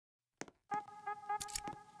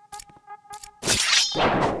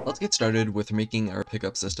Let's get started with making our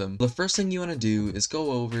pickup system. The first thing you want to do is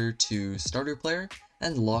go over to starter player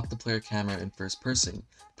and lock the player camera in first person.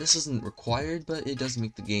 This isn't required, but it does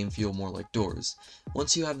make the game feel more like doors.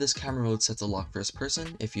 Once you have this camera mode set to lock first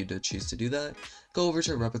person, if you did choose to do that, go over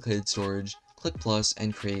to replicated storage, click plus,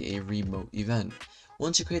 and create a remote event.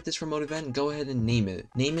 Once you create this remote event, go ahead and name it.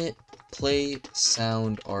 Name it Play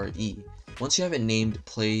Sound RE. Once you have it named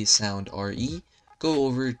Play Sound RE, go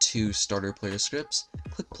over to starter player scripts,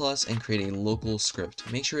 click plus, and create a local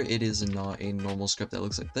script. Make sure it is not a normal script that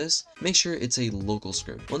looks like this. Make sure it's a local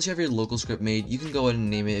script. Once you have your local script made, you can go ahead and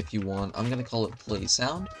name it if you want. I'm gonna call it Play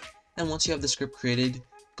Sound. And once you have the script created,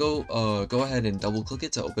 go ahead and double click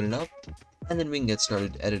it to open it up, and then we can get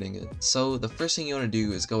started editing it. So the first thing you want to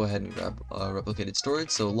do is go ahead and grab replicated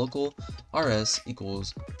storage. So local rs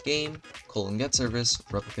equals game:get service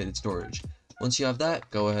replicated storage. Once you have that,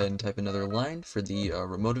 go ahead and type another line for the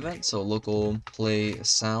remote event. So local play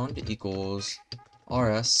sound equals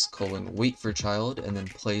rs:wait for child, and then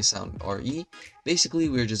play sound re. Basically,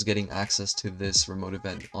 we're just getting access to this remote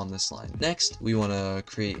event on this line. Next, we want to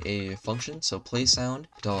create a function. So play sound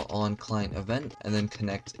on client event, and then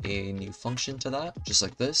connect a new function to that, just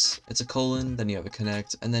like this. It's a colon, then you have a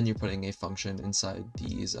connect, and then you're putting a function inside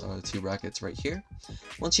these two brackets right here.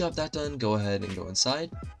 Once you have that done, go ahead and go inside.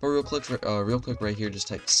 But real quick right here, just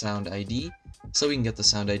type sound ID, so we can get the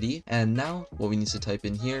sound ID. And now what we need to type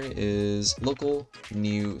in here is local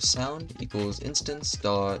new sound equals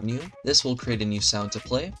instance.new. This will create a new sound to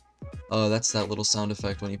play. That's that little sound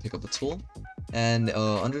effect when you pick up the tool. And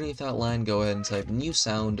underneath that line, go ahead and type new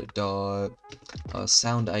sound dot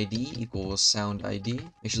sound ID equals sound ID.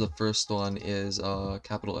 Make sure the first one is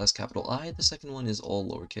capital S capital I. The second one is all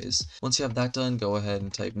lowercase. Once you have that done, go ahead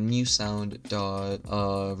and type new sound dot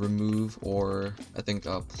remove, or I think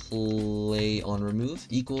play on remove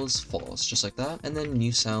equals false, just like that. And then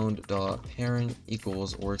new sound dot parent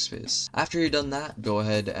equals workspace. After you're done that, go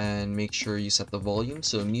ahead and make sure you set the volume.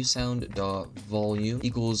 So new sound dot volume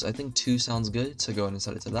equals, I think 2 sounds good, so go ahead and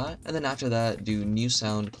set it to that. And then after that, do new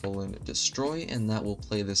sound destroy, and that will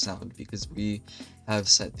play the sound because we have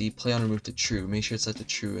set the play on remove to true. Make sure it's set to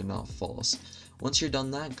true and not false. Once you're done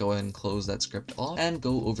that, go ahead and close that script off and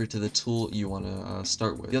go over to the tool you want to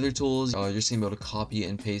start with. The other tools, you're just going to be able to copy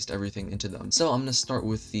and paste everything into them. So I'm going to start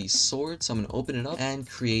with the sword. So I'm going to open it up and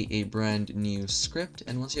create a brand new script.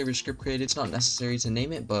 And once you have your script created, it's not necessary to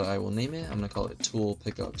name it, but I will name it. I'm going to call it tool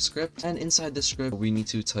pickup script. And inside the script, we need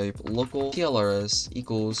to type local plrs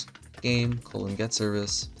equals game:get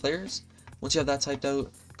service players. Once you have that typed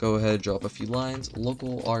out, go ahead, drop a few lines.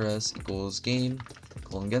 Local rs equals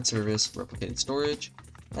game:get service replicated storage,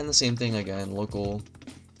 and the same thing again. Local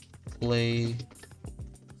play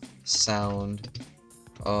sound.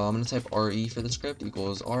 I'm gonna type re for the script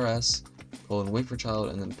equals rs:wait for child,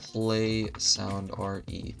 and then play sound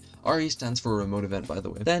re. RE stands for remote event, by the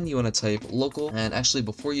way. Then you want to type local, and actually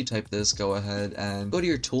before you type this, go ahead and go to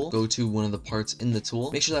your tool, go to one of the parts in the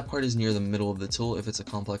tool. Make sure that part is near the middle of the tool if it's a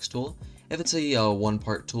complex tool. If it's a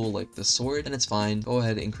one-part tool like the sword, then it's fine. Go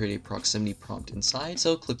ahead and create a proximity prompt inside.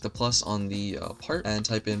 So click the plus on the part and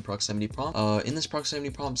type in proximity prompt. In this proximity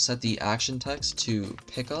prompt, set the action text to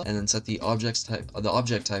pickup, and then set the object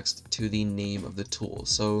text to the name of the tool.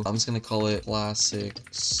 So I'm just gonna call it classic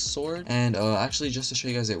sword. And actually, just to show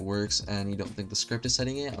you guys it works and you don't think the script is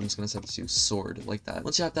setting it, I'm just gonna set it to sword like that.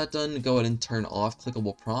 Once you have that done, go ahead and turn off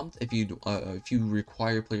clickable prompt if you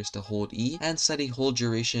require players to hold E, and set a hold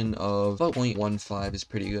duration of about 0.15 is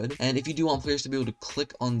pretty good. And if you do want players to be able to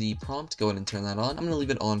click on the prompt, go ahead and turn that on. I'm gonna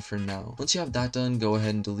leave it on for now. Once you have that done, go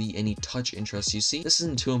ahead and delete any touch interests you see. This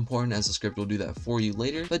isn't too important as the script will do that for you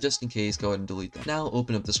later, but just in case, go ahead and delete that. Now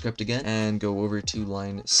open up the script again and go over to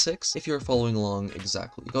line 6 if you're following along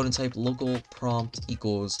exactly. Go ahead and type local prompt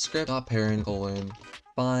equals script.parent: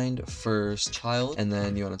 find first child, and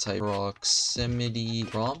then you want to type proximity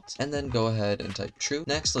prompt, and then go ahead and type true.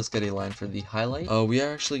 Next, let's get a line for the highlight. We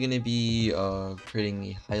are actually going to be creating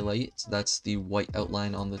a highlight. So that's the white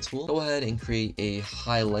outline on the tool. Go ahead and create a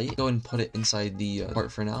highlight. Go and put it inside the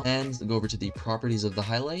part for now, and go over to the properties of the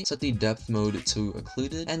highlight. Set the depth mode to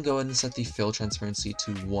occluded, and go ahead and set the fill transparency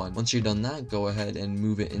to 1. Once you're done that, go ahead and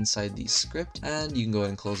move it inside the script, and you can go ahead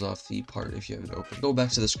and close off the part if you have it open. Go back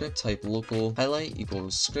to the script, type local highlight equals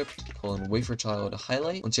equals script colon wafer child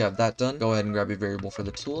highlight. Once you have that done, go ahead and grab your variable for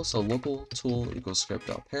the tool. So local tool equals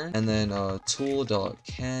script.parent, and then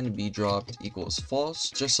tool.can be dropped equals false,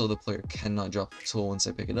 just so the player cannot drop the tool once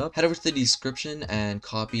they pick it up. Head over to the description and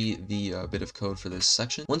copy the bit of code for this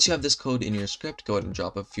section. Once you have this code in your script, go ahead and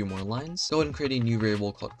drop a few more lines. Go ahead and create a new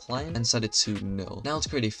variable called client and set it to nil. Now let's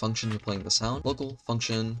create a function for playing the sound. Local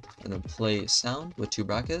function and then play sound with 2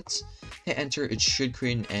 brackets. Hit enter. It should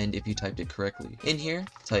create an end if you typed it correctly. In here,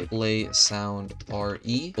 type play sound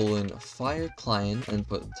re colon fire client and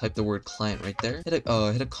type the word client right there. Hit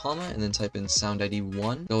a comma and then type in sound ID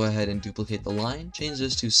 1. Go ahead and duplicate the line. Change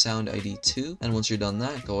this to sound ID 2. And once you're done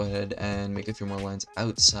that, go ahead and make a few more lines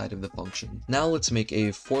outside of the function. Now let's make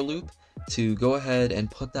a for loop to go ahead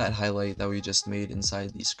and put that highlight that we just made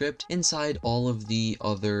inside the script inside all of the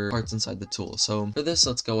other parts inside the tool. So for this,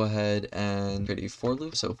 let's go ahead and create a for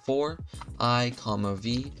loop. So for I comma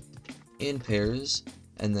v in pairs,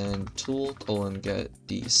 and then tool colon get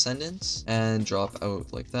descendants and drop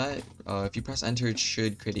out like that. If you press enter, it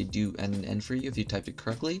should create a do and an end for you if you typed it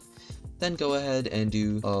correctly. Then go ahead and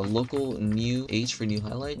do local new h for new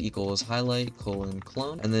highlight equals highlight colon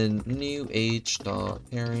clone, and then new h dot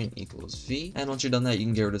parent equals v. And once you're done that, you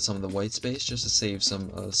can get rid of some of the white space just to save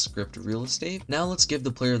some script real estate. Now let's give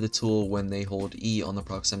the player the tool when they hold E on the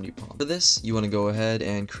proximity prompt. For this, you want to go ahead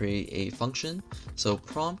and create a function. So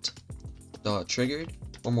prompt dot triggered,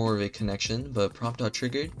 or more of a connection, but prompt dot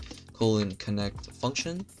triggered colon connect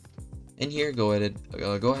function. In here, go ahead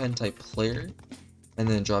and type player, and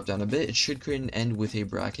then drop down a bit. It should create an end with a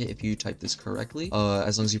bracket if you type this correctly,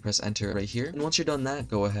 as long as you press enter right here. And once you're done that,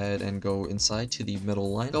 go ahead and go inside to the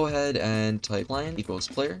middle line. Go ahead and type client equals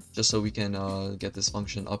player, just so we can get this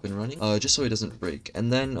function up and running, just so it doesn't break.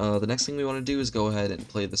 And then the next thing we want to do is go ahead and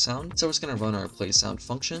play the sound. So we're just going to run our play sound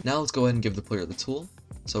function. Now let's go ahead and give the player the tool.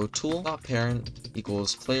 So tool.parent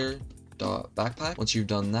equals player backpack. Once you've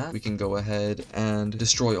done that, we can go ahead and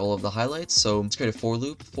destroy all of the highlights. So let's create a for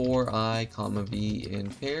loop. For I comma v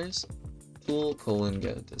in pairs, tool colon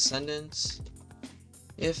get descendants.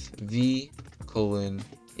 If v colon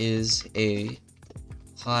is a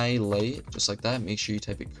highlight, just like that, make sure you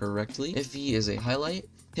type it correctly. If v is a highlight,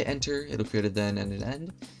 hit enter, it'll create a then and an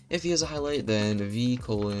end. If v is a highlight, then v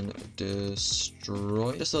colon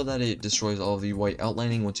destroy, just so that it destroys all of the white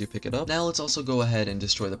outlining once you pick it up. Now let's also go ahead and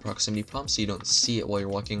destroy the proximity prompt so you don't see it while you're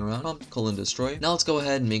walking around. Prompt colon destroy. Now let's go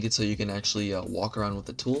ahead and make it so you can actually walk around with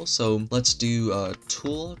the tool. So let's do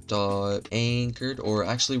tool dot anchored, or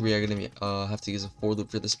actually we are gonna have to use a for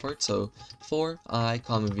loop for this part. So for I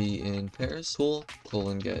comma v in pairs, tool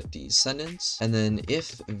colon get descendants, and then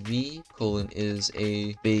if v colon is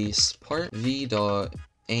a base part, v dot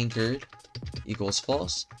anchored equals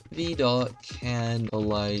false, v dot can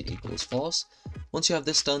light equals false. Once you have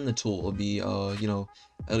this done, the tool will be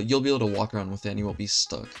you'll be able to walk around with it and you won't be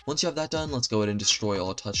stuck. Once you have that done, let's go ahead and destroy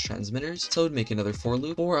all touch transmitters. So I'd make another for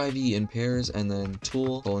loop. For IV in pairs, and then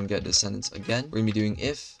tool colon get descendants again. We're gonna be doing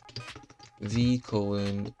if v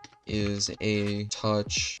colon is a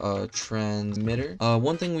touch transmitter.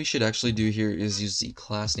 One thing we should actually do here is use the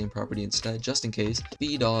class name property instead, just in case.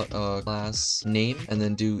 V dot class name, and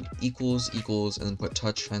then do equals, and then put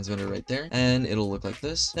touch transmitter right there, and it'll look like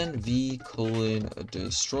this. Then v colon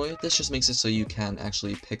destroy. This just makes it so you can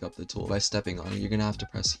actually pick up the tool by stepping on it. You're gonna have to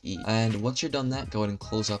press E. And once you're done that, go ahead and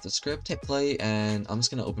close off the script, hit play, and I'm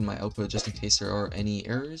just gonna open my output just in case there are any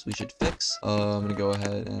errors we should fix. I'm gonna go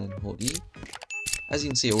ahead and hold E. As you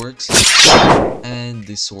can see, it works, and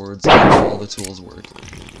the swords and all the tools work,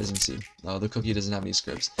 as you can see. The cookie doesn't have any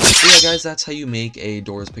scripts. But yeah, guys, that's how you make a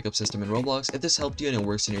doors pickup system in Roblox. If this helped you and it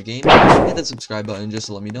works in your game, hit that subscribe button just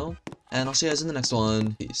to let me know, and I'll see you guys in the next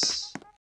one. Peace.